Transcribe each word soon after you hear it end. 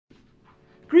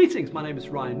Greetings, my name is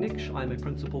Ryan Nitsch. I'm a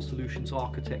Principal Solutions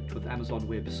Architect with Amazon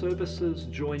Web Services.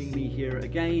 Joining me here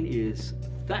again is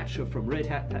Thatcher from Red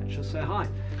Hat. Thatcher, say hi.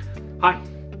 Hi,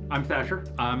 I'm Thatcher.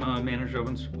 I'm a Managed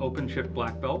OpenShift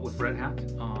Black Belt with Red Hat.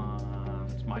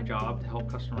 It's my job to help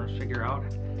customers figure out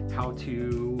how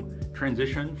to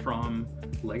transition from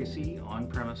legacy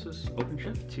on-premises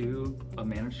OpenShift to a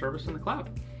managed service in the cloud.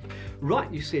 Right,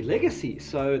 you said legacy,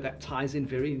 so that ties in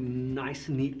very nice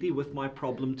and neatly with my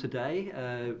problem today.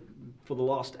 For the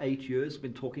last 8 years, I've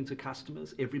been talking to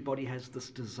customers. Everybody has this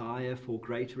desire for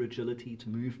greater agility, to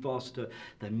move faster.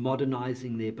 They're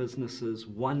modernizing their businesses.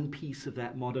 One piece of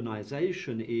that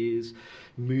modernization is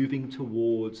moving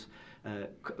towards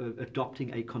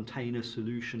adopting a container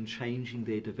solution, changing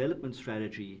their development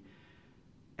strategy,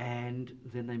 and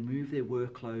then they move their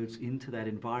workloads into that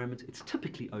environment. It's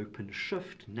typically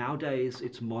OpenShift. Nowadays,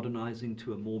 it's modernizing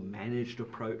to a more managed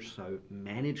approach. So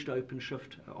managed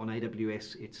OpenShift on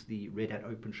AWS, it's the Red Hat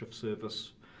OpenShift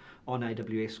service on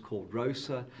AWS called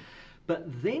ROSA. But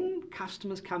then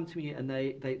customers come to me and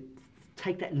they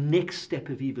take that next step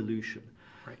of evolution.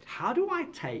 Right. How do I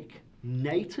take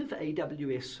native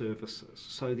AWS services,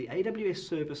 so the AWS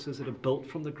services that are built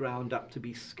from the ground up to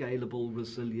be scalable,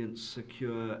 resilient,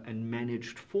 secure, and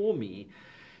managed for me,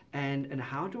 and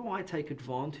how do I take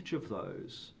advantage of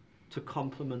those to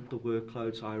complement the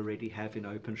workloads I already have in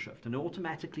OpenShift? And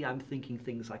automatically I'm thinking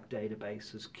things like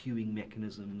databases, queuing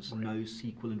mechanisms, right.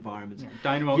 NoSQL environments. Yeah,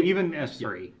 Dynamo, even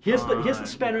S3. Here's the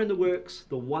spanner in the works,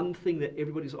 the one thing that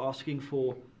everybody's asking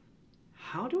for.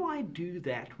 How do I do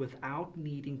that without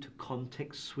needing to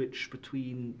context switch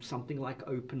between something like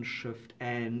OpenShift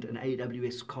and an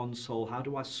AWS console? How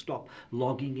do I stop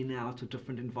logging in and out of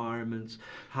different environments?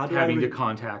 How do Having to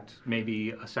contact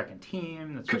maybe a second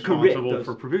team that's responsible Correct.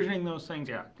 for provisioning those things.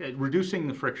 Yeah, reducing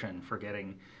the friction for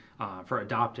getting, for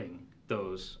adopting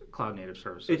those cloud-native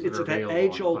services. It's that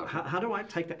age-old, how do I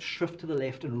take that shift to the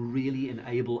left and really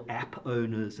enable app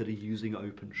owners that are using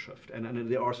OpenShift? And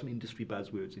there are some industry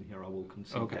buzzwords in here I will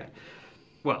concede. Okay.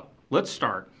 Well, let's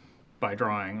start by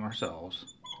drawing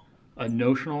ourselves a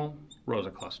notional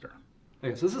ROSA cluster.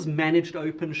 Okay, so this is managed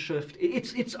OpenShift.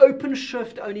 It's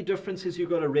OpenShift. Only difference is you've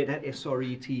got a Red Hat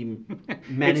SRE team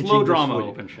managing. It's low drama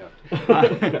OpenShift.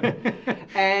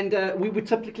 And we would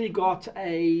typically got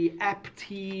a app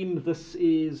team. This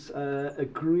is a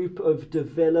group of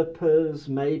developers,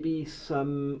 maybe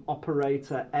some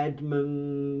operator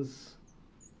admins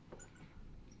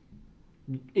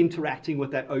interacting with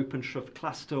that OpenShift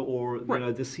cluster, or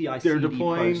the CI/CD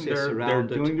process around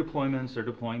it. They're doing deployments. They're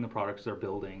deploying the products they're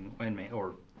building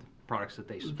or products that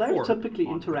they support. They're typically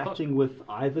interacting with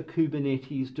either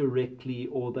Kubernetes directly,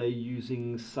 or they're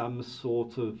using some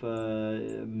sort of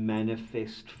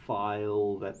manifest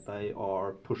file that they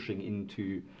are pushing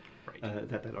into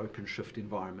that OpenShift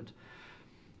environment.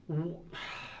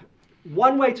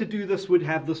 One way to do this would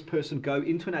have this person go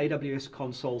into an AWS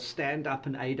console, stand up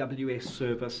an AWS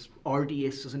service,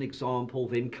 RDS as an example,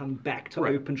 then come back to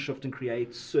OpenShift and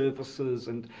create services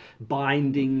and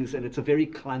bindings, and it's a very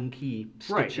clunky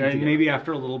stitching together. Maybe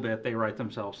after a little bit they write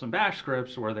themselves some bash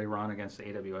scripts where they run against the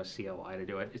AWS CLI to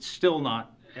do it. It's still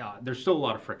not, there's still a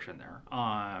lot of friction there.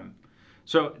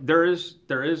 So there is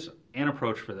an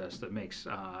approach for this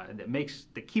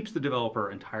that keeps the developer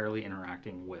entirely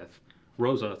interacting with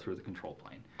ROSA through the control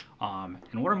plane.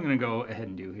 And what I'm going to go ahead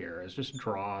and do here is just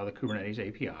draw the Kubernetes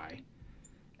API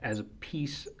as a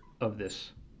piece of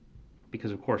this,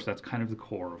 because of course that's kind of the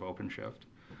core of OpenShift.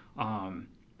 And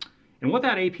what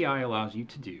that API allows you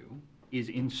to do is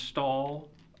install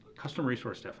custom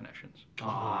resource definitions.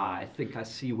 I think I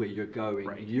see where you're going.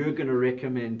 Right. You're going to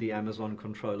recommend the Amazon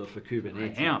controller for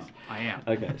Kubernetes. I am.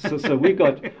 Okay, so we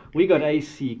got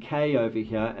ACK over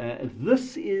here.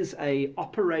 This is a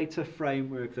operator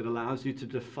framework that allows you to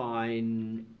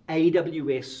define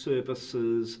AWS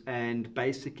services and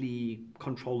basically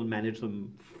control and manage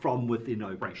them from within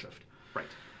OpenShift. Right.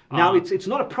 Now, it's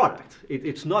not a product.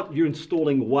 It's not you're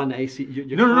installing one AC.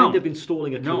 You're kind of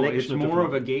installing a collection. No, it's of more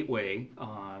of a gateway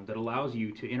that allows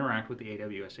you to interact with the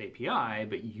AWS API,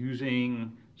 but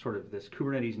using sort of this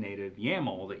Kubernetes native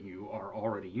YAML that you are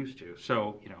already used to.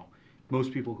 So,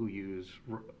 most people who use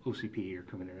OCP or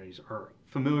Kubernetes are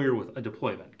familiar with a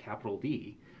deployment, capital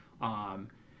D.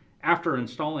 After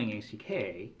installing ACK,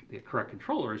 the correct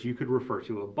controllers, you could refer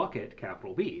to a bucket,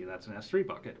 capital B, that's an S3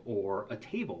 bucket, or a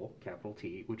table, capital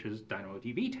T, which is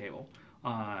DynamoDB table.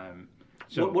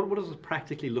 So what does it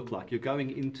practically look like? You're going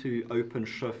into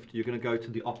OpenShift, you're going to go to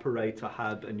the operator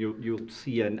hub, and you'll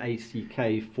see an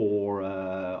ACK for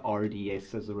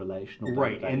RDS as a relational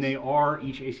database. And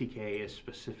each ACK is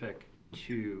specific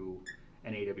to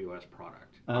an AWS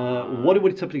product. What are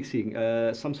we typically seeing?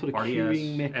 Some sort of queuing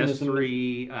RDS, mechanism?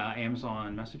 S3,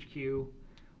 Amazon Message Queue,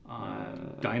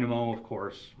 Dynamo, of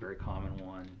course, very common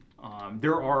one.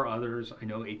 There are others. I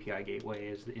know API Gateway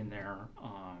is in there.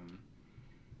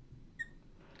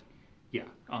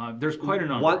 There's quite a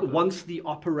number. Once the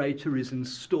operator is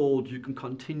installed, you can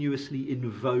continuously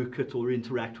invoke it or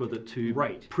interact with it to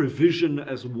provision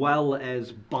as well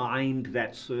as bind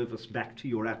that service back to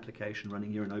your application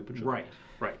running here in OpenShift.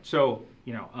 Right. So,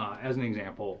 as an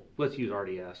example, let's use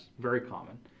RDS, very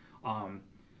common.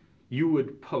 You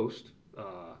would post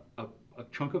a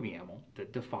chunk of YAML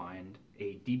that defined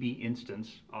a DB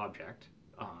instance object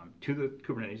to the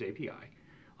Kubernetes API.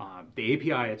 The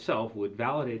API itself would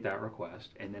validate that request,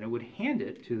 and then it would hand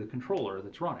it to the controller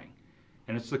that's running.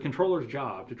 And it's the controller's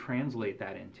job to translate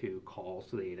that into calls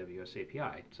to the AWS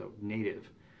API, so native.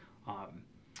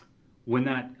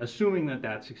 Assuming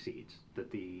that succeeds,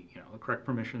 that the correct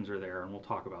permissions are there, and we'll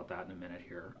talk about that in a minute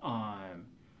here,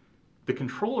 the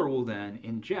controller will then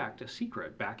inject a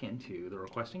secret back into the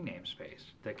requesting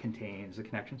namespace that contains the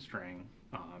connection string,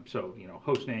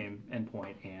 host name,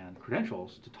 endpoint, and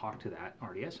credentials to talk to that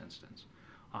RDS instance,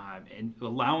 and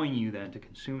allowing you then to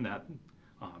consume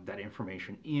that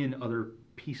information in other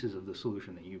pieces of the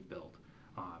solution that you've built.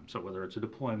 So whether it's a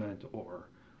deployment or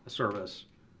a service,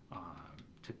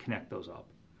 to connect those up.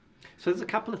 So there's a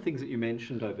couple of things that you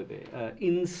mentioned over there.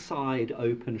 Inside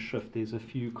OpenShift, there's a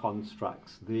few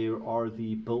constructs. There are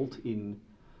the built-in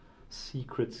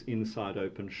secrets inside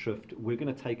OpenShift. We're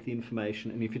going to take the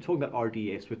information, and if you're talking about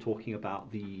RDS, we're talking about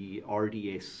the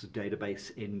RDS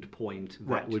database endpoint.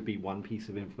 That would be one piece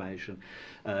of information.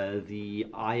 The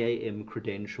IAM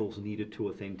credentials needed to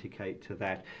authenticate to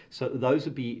that. So those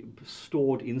would be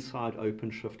stored inside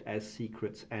OpenShift as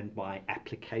secrets, and my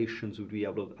applications would be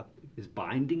able to, is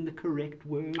binding the correct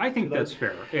word? I think that's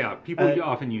fair. Yeah, people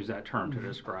often use that term to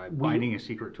describe binding a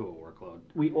secret to a workload.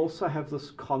 We also have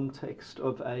this context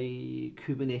of a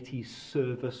Kubernetes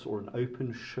service or an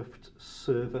OpenShift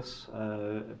service.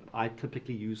 I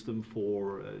typically use them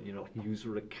for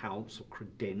user accounts or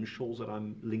credentials that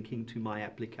I'm linking to my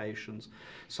applications.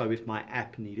 So if my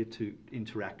app needed to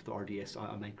interact with RDS,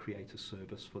 I may create a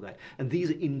service for that. And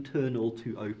these are internal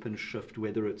to OpenShift,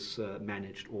 whether it's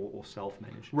managed or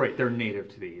self-managed. Right, they're native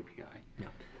to the API.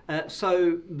 Yeah.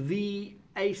 So the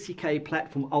ACK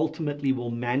platform ultimately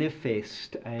will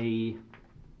manifest a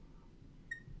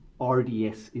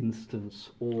RDS instance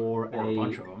or a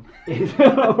bunch of them.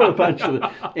 or a bunch of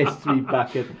them. S3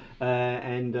 bucket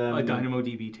and a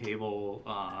DynamoDB table,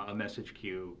 a message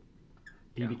queue.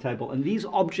 DB table. And these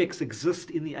objects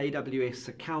exist in the AWS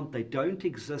account. They don't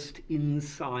exist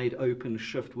inside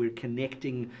OpenShift. We're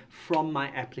connecting from my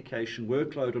application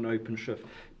workload on OpenShift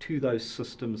to those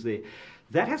systems there.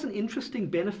 That has an interesting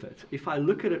benefit. If I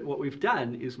look at it, what we've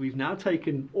done is we've now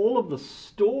taken all of the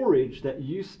storage that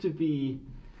used to be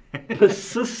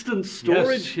persistent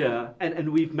storage here, and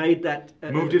we've made that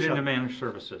moved it into managed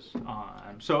services.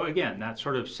 So again, that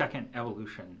sort of second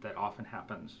evolution that often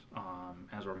happens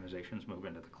as organizations move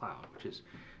into the cloud, which is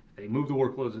they move the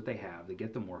workloads that they have, they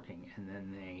get them working, and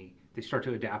then they start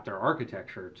to adapt their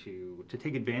architecture to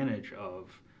take advantage of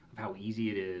how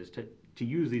easy it is to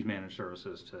use these managed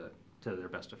services to their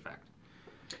best effect.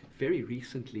 Very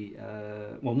recently,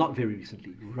 well, not very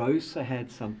recently, ROSA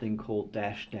had something called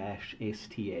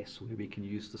 --STS, where we can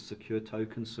use the secure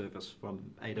token service from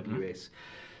AWS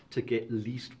to get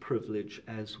least privilege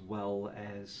as well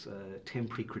as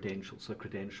temporary credentials, so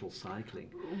credential cycling.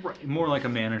 Right, more like a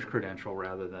managed credential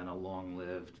rather than a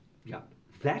long-lived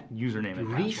that username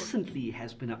and recently password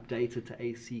has been updated to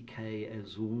ACK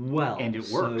as well. And it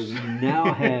works. So we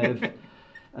now have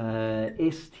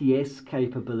STS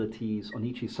capabilities on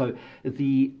each. So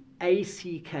the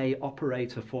ACK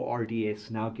operator for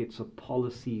RDS now gets a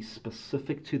policy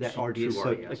specific to that RDS.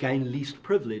 So again, least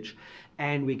privilege,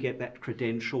 and we get that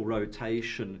credential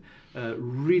rotation,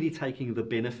 really taking the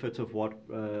benefit of what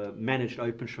managed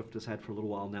OpenShift has had for a little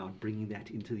while now and bringing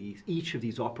that into each of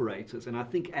these operators. And I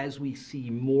think as we see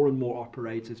more and more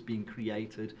operators being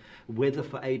created, whether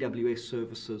for AWS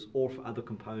services or for other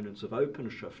components of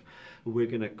OpenShift, we're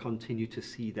going to continue to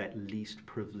see that least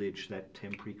privilege, that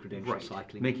temporary credential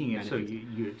cycling. Making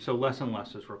it so less and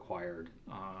less is required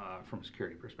from a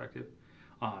security perspective.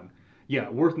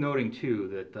 Worth noting too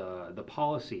that the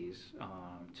policies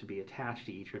to be attached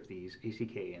to each of these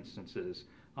ACK instances,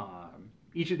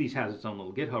 each of these has its own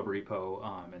little GitHub repo,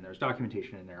 and there's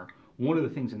documentation in there. One of the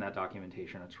things in that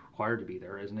documentation that's required to be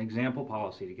there is an example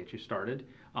policy to get you started.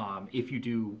 If you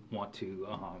do want to,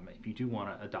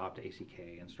 adopt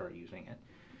ACK and start using it.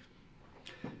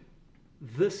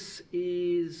 This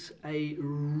is a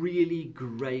really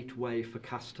great way for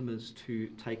customers to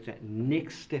take that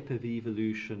next step of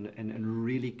evolution and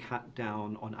really cut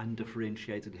down on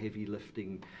undifferentiated heavy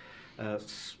lifting,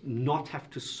 not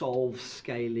have to solve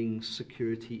scaling,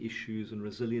 security issues and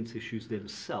resilience issues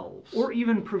themselves. Or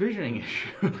even provisioning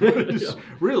issues. Yeah.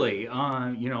 Really,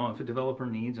 if a developer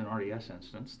needs an RDS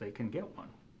instance, they can get one.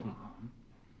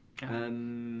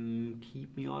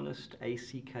 Keep me honest,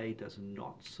 ACK does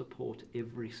not support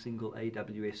every single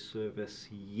AWS service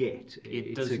yet. It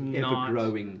It's does not. ever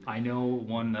growing. I know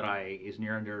one that is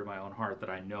near and dear to my own heart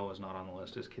that I know is not on the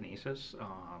list is Kinesis.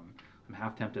 I'm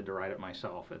half tempted to write it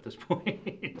myself at this point.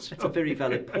 That's a very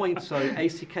valid point. So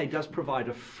ACK does provide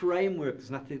a framework. There's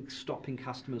nothing stopping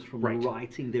customers from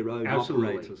writing their own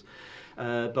operators.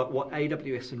 But what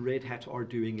AWS and Red Hat are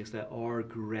doing is they are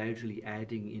gradually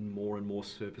adding in more and more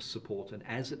service support. And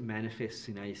as it manifests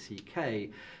in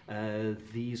ACK,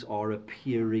 these are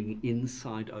appearing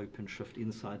inside OpenShift,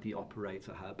 inside the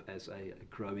Operator Hub, as a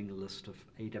growing list of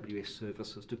AWS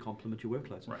services to complement your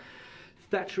workloads. Right.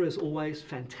 Thatcher, as always,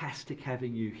 fantastic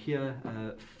having you here.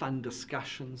 Fun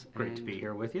discussions. Great to be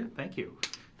here with you. Thank you.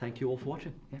 Thank you all for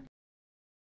watching. Yeah.